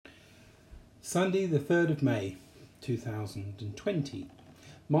Sunday the 3rd of May 2020.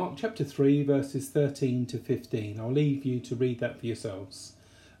 Mark chapter 3 verses 13 to 15. I'll leave you to read that for yourselves.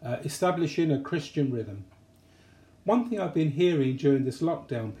 Establishing a Christian rhythm. One thing I've been hearing during this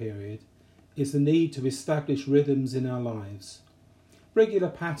lockdown period is the need to establish rhythms in our lives. Regular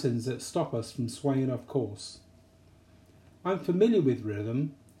patterns that stop us from swaying off course. I'm familiar with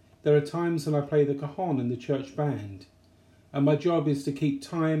rhythm. There are times when I play the cajon in the church band, and my job is to keep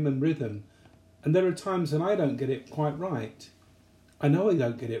time and rhythm. And there are times when I don't get it quite right. I know I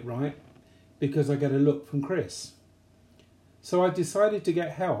don't get it right because I get a look from Chris. So I decided to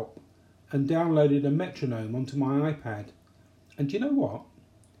get help and downloaded a metronome onto my iPad. And do you know what?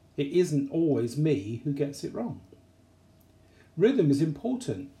 It isn't always me who gets it wrong. Rhythm is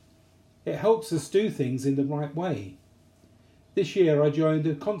important. It helps us do things in the right way. This year I joined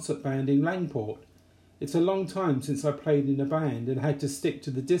a concert band in Langport. It's a long time since I played in a band and had to stick to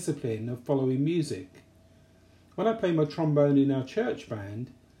the discipline of following music. When I play my trombone in our church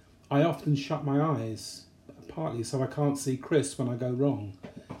band, I often shut my eyes, partly so I can't see Chris when I go wrong,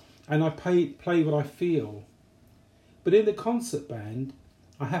 and I play what I feel. But in the concert band,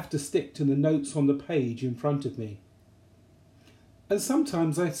 I have to stick to the notes on the page in front of me. And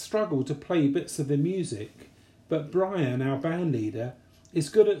sometimes I struggle to play bits of the music, but Brian, our band leader, is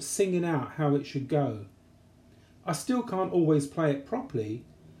good at singing out how it should go. I still can't always play it properly,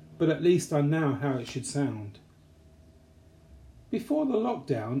 but at least I know how it should sound. Before the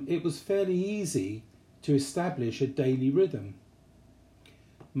lockdown, it was fairly easy to establish a daily rhythm.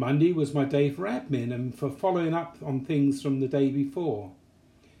 Monday was my day for admin and for following up on things from the day before.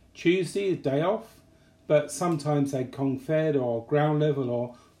 Tuesday, a day off, but sometimes I had Confed or ground level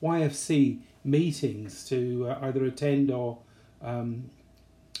or YFC meetings to either attend or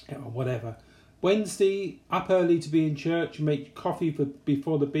whatever. Wednesday, up early to be in church and make coffee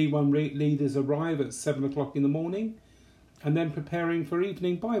before the B1 leaders arrive at 7 o'clock in the morning, and then preparing for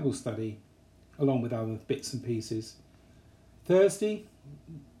evening Bible study, along with other bits and pieces. Thursday,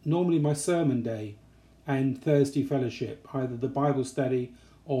 normally my sermon day, and Thursday fellowship, either the Bible study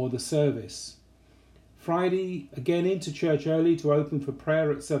or the service. Friday, again into church early to open for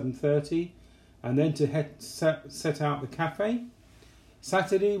prayer at 7:30, and then to set out the cafe.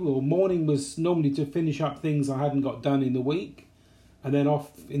 Saturday, morning was normally to finish up things I hadn't got done in the week, and then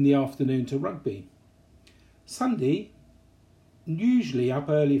off in the afternoon to rugby. Sunday, usually up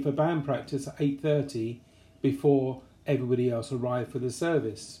early for band practice at 8:30 before everybody else arrived for the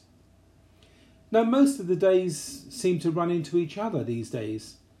service. Now, most of the days seem to run into each other these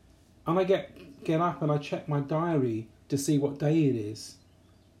days, and I get up and I check my diary to see what day it is.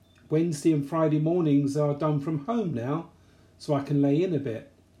 Wednesday and Friday mornings are done from home now, so I can lay in a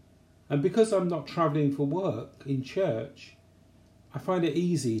bit. And because I'm not travelling for work in church, I find it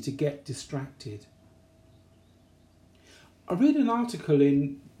easy to get distracted. I read an article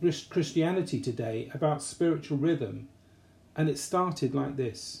in Christianity Today about spiritual rhythm, and it started like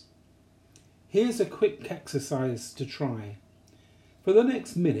this. Here's a quick exercise to try. For the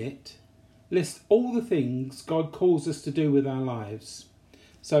next minute, list all the things God calls us to do with our lives.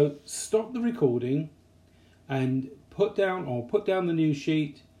 So stop the recording and put down the news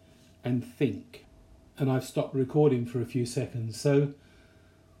sheet and think. And I've stopped recording for a few seconds. So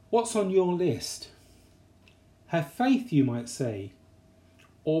what's on your list? Have faith, you might say,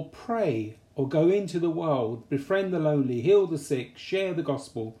 or pray, or go into the world, befriend the lonely, heal the sick, share the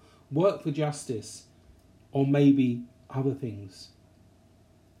gospel, work for justice, or maybe other things.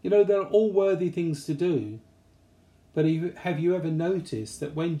 You know, they're all worthy things to do. But have you ever noticed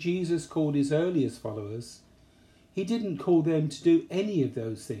that when Jesus called his earliest followers, he didn't call them to do any of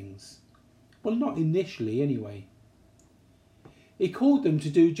those things? Well, not initially anyway. He called them to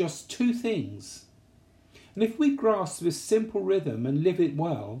do just two things. And if we grasp this simple rhythm and live it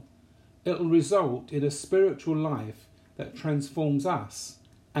well, it'll result in a spiritual life that transforms us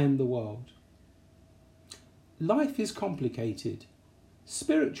and the world. Life is complicated.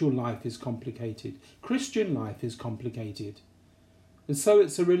 Spiritual life is complicated. Christian life is complicated. And so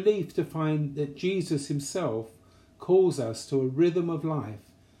it's a relief to find that Jesus himself calls us to a rhythm of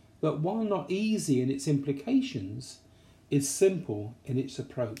life that, while not easy in its implications, is simple in its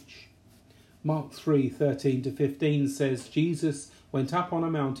approach. Mark 3:13 to 15 says, Jesus went up on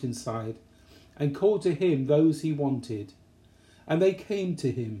a mountainside and called to him those he wanted, and they came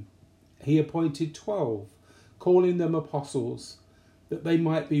to him. He appointed 12, calling them apostles, that they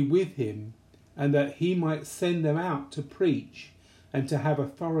might be with him, and that he might send them out to preach and to have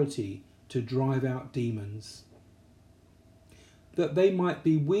authority to drive out demons. That they might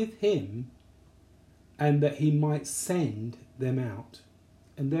be with him, and that he might send them out.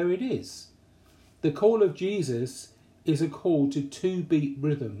 And there it is. The call of Jesus is a call to two-beat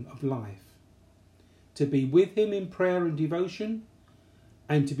rhythm of life. To be with him in prayer and devotion,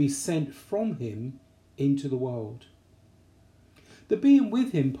 and to be sent from him into the world. The being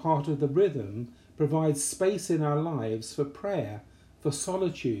with him part of the rhythm provides space in our lives for prayer, for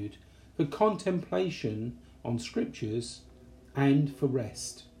solitude, for contemplation on scriptures, and for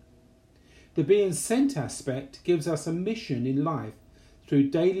rest. The being sent aspect gives us a mission in life through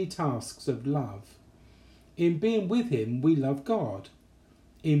daily tasks of love. In being with him, we love God.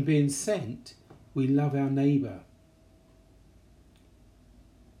 In being sent, we love our neighbour.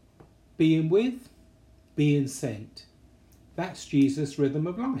 Being with, being sent. That's Jesus' rhythm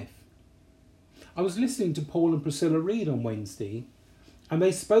of life. I was listening to Paul and Priscilla Reid on Wednesday, and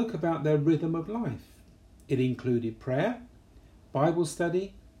they spoke about their rhythm of life. It included prayer, Bible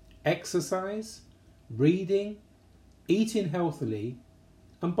study, exercise, reading, eating healthily,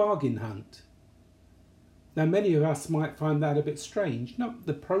 and bargain hunt. Now, many of us might find that a bit strange, not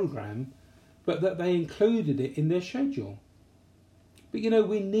the programme, but that they included it in their schedule. But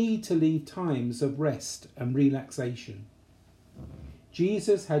we need to leave times of rest and relaxation.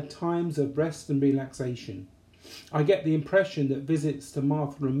 Jesus had times of rest and relaxation. I get the impression that visits to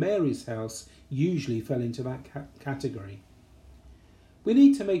Martha and Mary's house usually fell into that category. We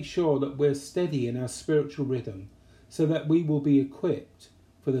need to make sure that we're steady in our spiritual rhythm so that we will be equipped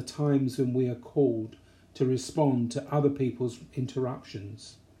for the times when we are called to respond to other people's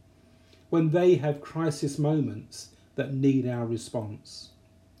interruptions, when they have crisis moments that need our response.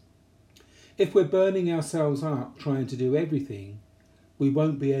 If we're burning ourselves up trying to do everything, we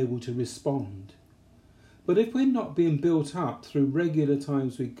won't be able to respond. But if we're not being built up through regular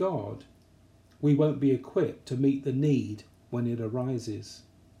times with God, we won't be equipped to meet the need when it arises.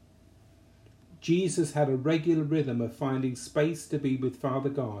 Jesus had a regular rhythm of finding space to be with Father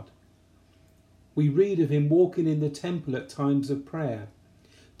God. We read of him walking in the temple at times of prayer,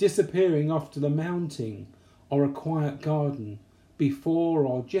 disappearing off to the mountain or a quiet garden before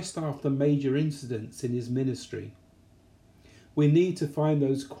or just after major incidents in his ministry. We need to find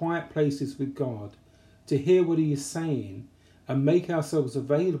those quiet places with God to hear what he is saying and make ourselves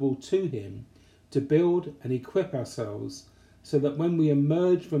available to him to build and equip ourselves so that when we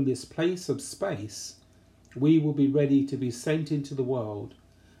emerge from this place of space, we will be ready to be sent into the world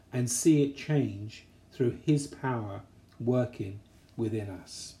and see it change through his power working within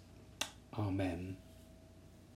us. Amen.